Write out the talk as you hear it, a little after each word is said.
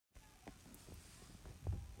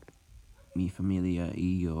Mi familia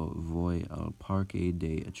y yo voy al parque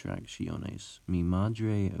de atracciones. Mi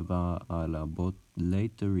madre va a la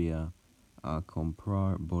boletería a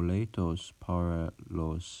comprar boletos para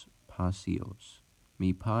los paseos.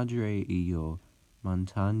 Mi padre y yo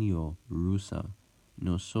montaña rusa.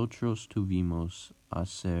 Nosotros tuvimos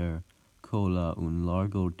hacer cola un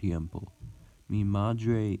largo tiempo. Mi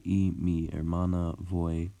madre y mi hermana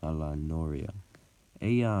voy a la noria.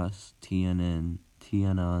 Ellas tienen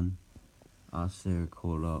hacer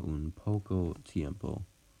cola un poco tiempo.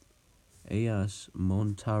 Ellas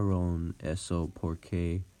montaron eso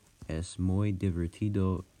porque es muy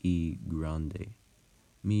divertido y grande.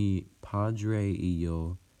 Mi padre y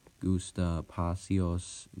yo gusta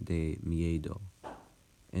paseos de miedo.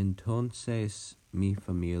 Entonces mi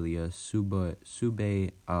familia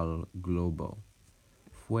sube al globo.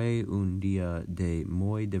 Fue un día de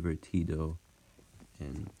muy divertido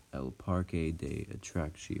en el parque de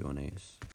atracciones.